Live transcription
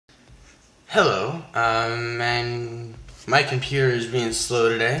Hello, and my computer is being slow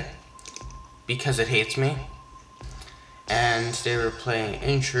today because it hates me. And today we're playing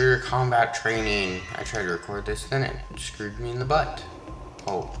Intruder Combat Training. I tried to record this, then it screwed me in the butt.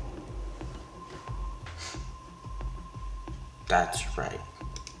 Oh. That's right.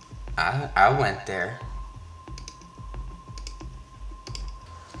 I went there.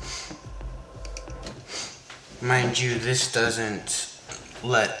 Mind you, this doesn't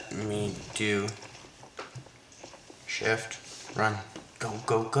let me do shift, run, go,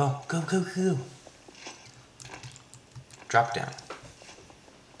 go, go, go, go, go. Drop down.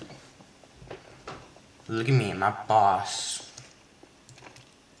 Look at me, my boss.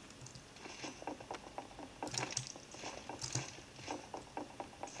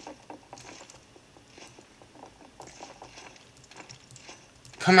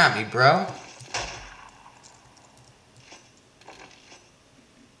 Come at me, bro.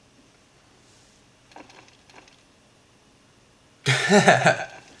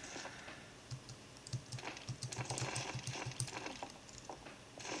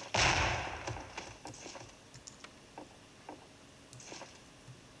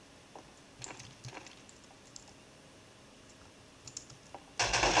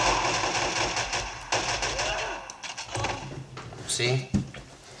 See?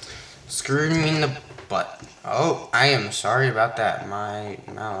 Screwed me in the butt. Oh, I am sorry about that. My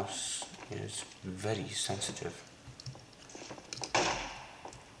mouse is very sensitive.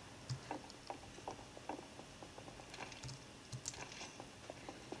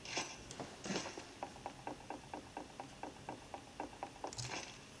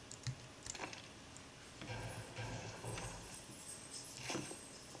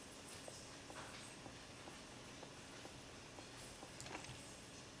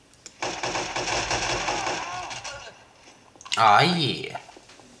 Ah, yeah.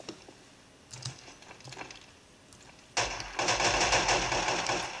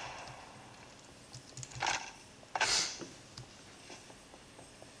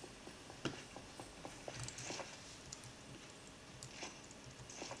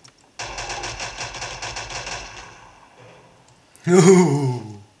 Ooh.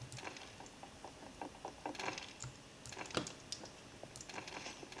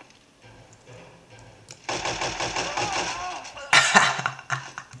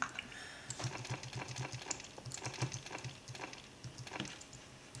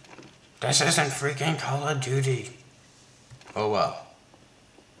 This isn't freaking Call of Duty. Oh well.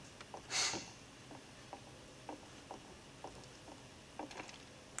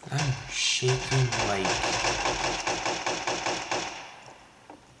 I'm shaking like...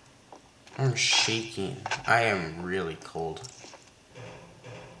 I'm shaking. I am really cold.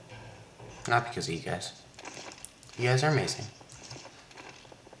 Not because of you guys. You guys are amazing.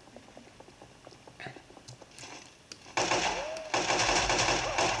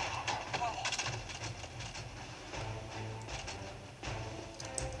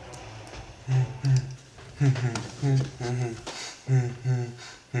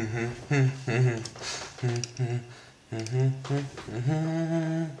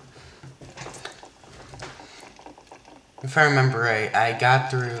 If I remember right, I got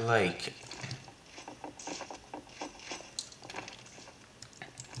through like...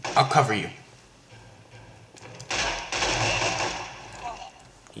 I'll cover you.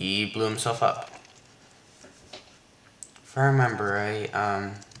 He blew himself up. If I remember right,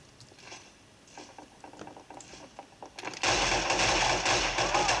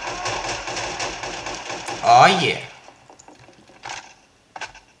 oh yeah.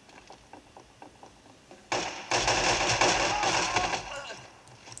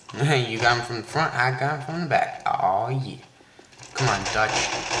 You got him from the front, I got him from the back. Oh yeah. Come on, Dutch.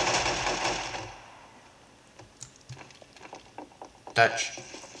 Dutch.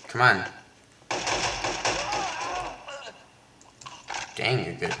 Come on. Dang,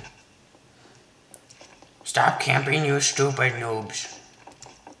 you're good. Stop camping, you stupid noobs.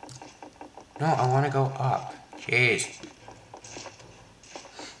 No, I want to go up. Jeez.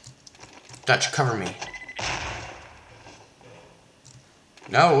 Dutch, cover me.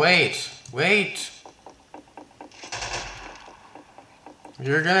 No, wait. Wait.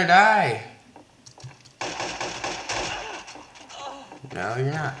 You're gonna die. No,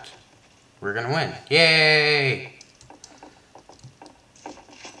 you're not. We're gonna win. Yay!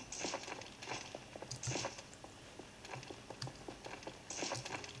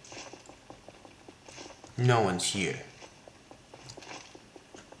 No one's here.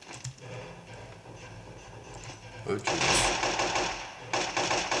 Oh, jeez.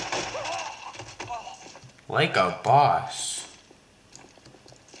 Like a boss.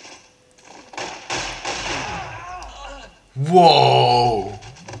 Whoa!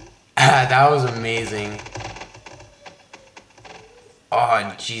 That was amazing.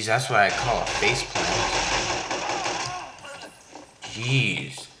 Oh, jeez, that's what I call a faceplant.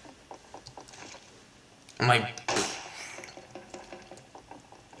 Jeez. I'm like...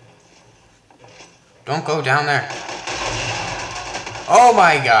 Don't go down there. Oh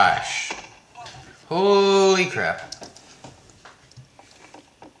my gosh. Holy crap.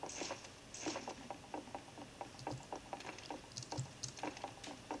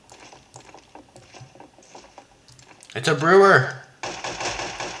 It's a brewer.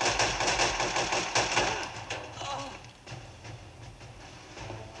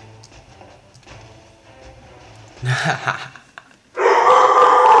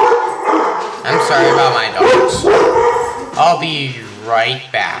 I'm sorry about my dogs. I'll be right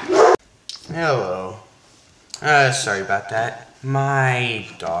back. Hello. Sorry about that. My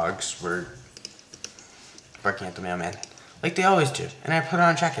dogs were barking at the mailman. Like they always do. And I put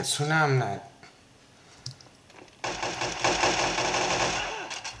on jackets, so now I'm not.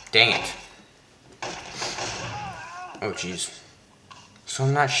 Dang it. Oh, jeez. So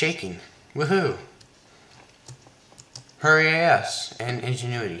I'm not shaking. Woohoo. Hurry ass and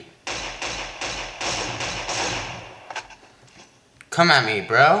ingenuity. Come at me,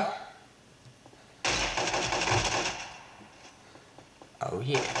 bro. Oh,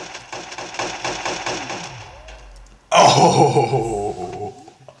 yeah. Oh!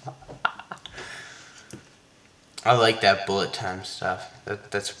 I like that bullet time stuff.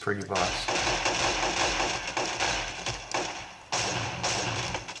 That's pretty boss.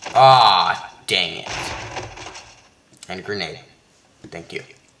 Ah, dang it. And a grenade. Thank you.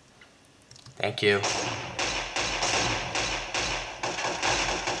 Thank you.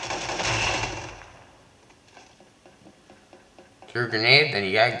 Threw a grenade, then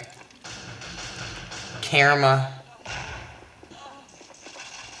you got karma.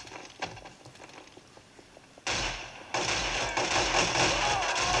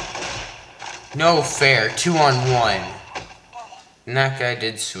 No fair, 2-on-1. And that guy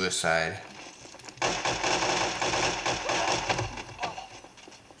did suicide.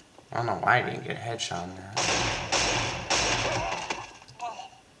 I don't know why I didn't get a headshot on that.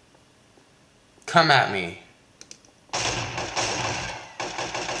 Come at me.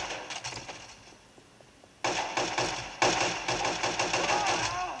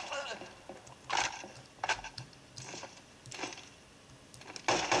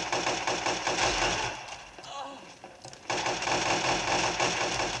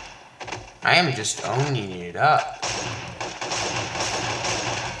 I am just owning it up.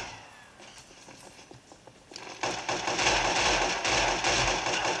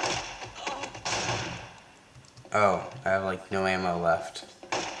 Oh, I have like no ammo left.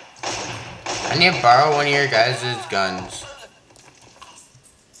 I need to borrow one of your guys' guns.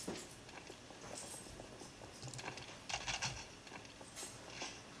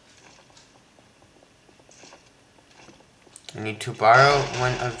 I need to borrow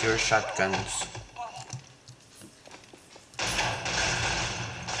one of your shotguns.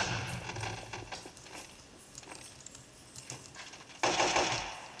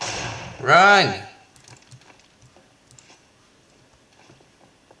 Run!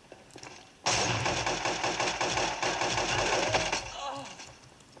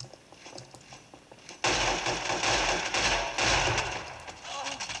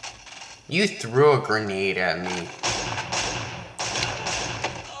 You threw a grenade at me.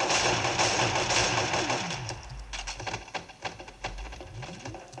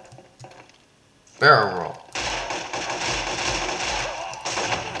 Barrel roll.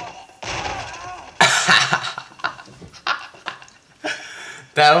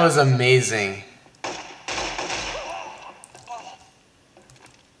 That was amazing.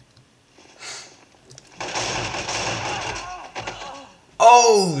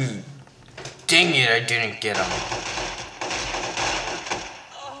 Oh, dang it, I didn't get him.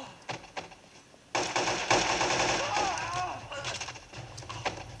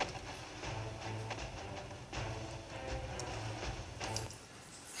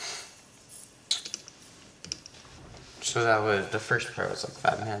 So that was, the first part was like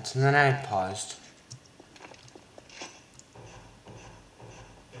 5 minutes, and then I paused.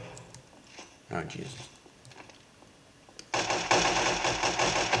 Oh, Jesus.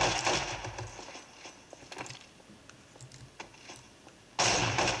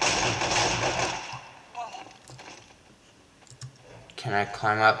 Can I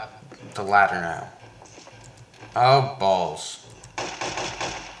climb up the ladder now? Oh, balls.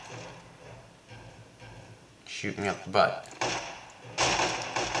 Shoot me up the butt.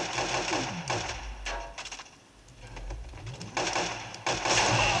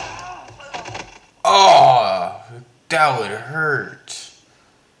 That would hurt.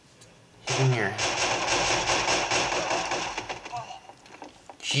 Hitting your...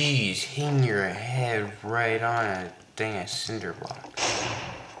 Jeez, hitting your head right on a dang a cinder block.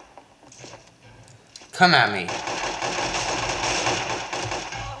 Come at me.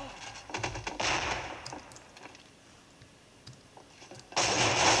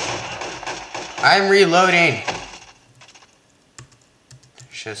 I'm reloading.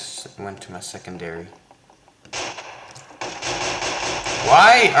 Just went to my secondary.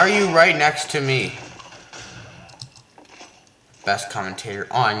 Why are you right next to me? Best commentator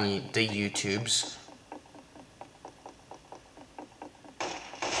on the YouTubes.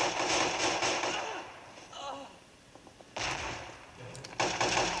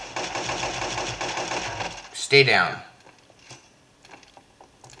 Stay down.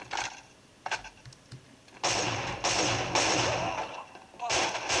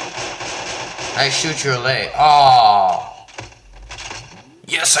 I shoot your leg. Oh,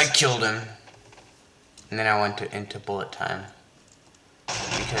 yes, I killed him. And then I went into bullet time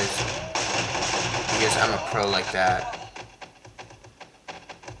because I'm a pro like that.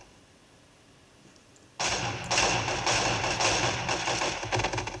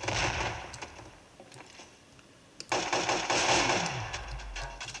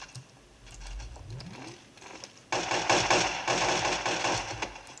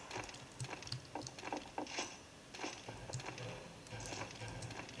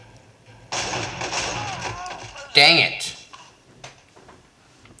 Dang it.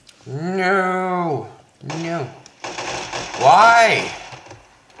 No. No. Why?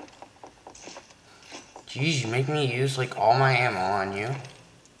 Jeez, you make me use like all my ammo on you.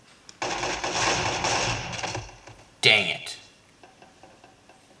 Dang it.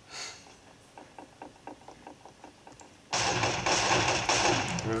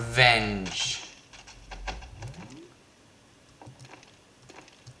 Revenge.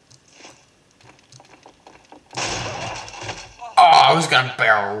 Oh, I was gonna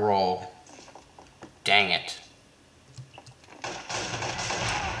barrel roll. Dang it.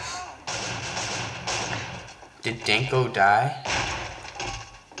 Did Danko die?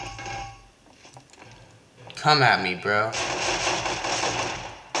 Come at me, bro.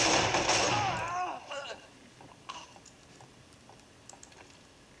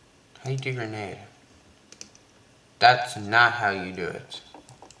 How do you do grenade? That's not how you do it.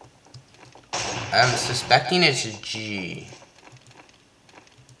 I'm suspecting it's a G.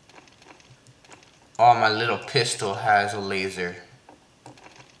 Oh, my little pistol has a laser.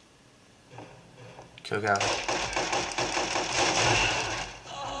 Kill guy.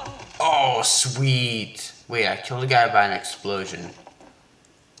 Oh, sweet. Wait, I killed a guy by an explosion.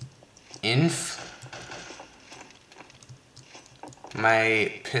 Inf?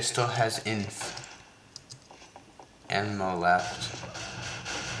 My pistol has inf. Ammo left.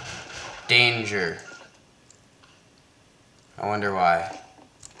 Danger. I wonder why.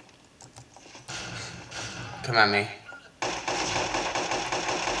 Come at me.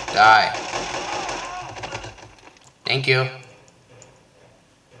 Die. Thank you.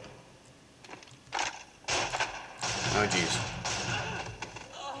 Oh, jeez.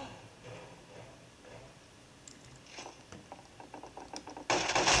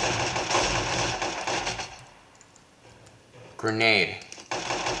 Grenade.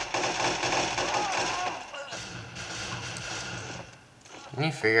 Let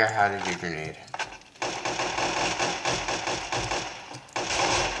me figure out how to do grenade.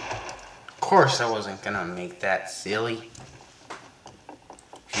 Of course I wasn't gonna make that silly.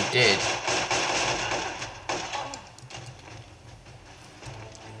 If you did.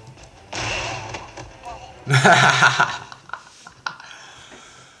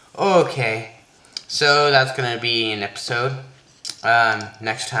 Okay. So that's gonna be an episode.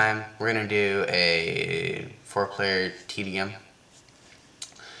 Next time we're gonna do a 4-player TDM.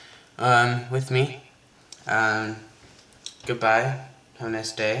 With me. Goodbye. Have a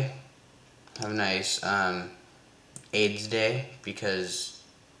nice day. Have a nice AIDS Day, because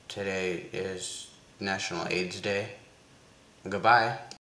today is National AIDS Day. Goodbye.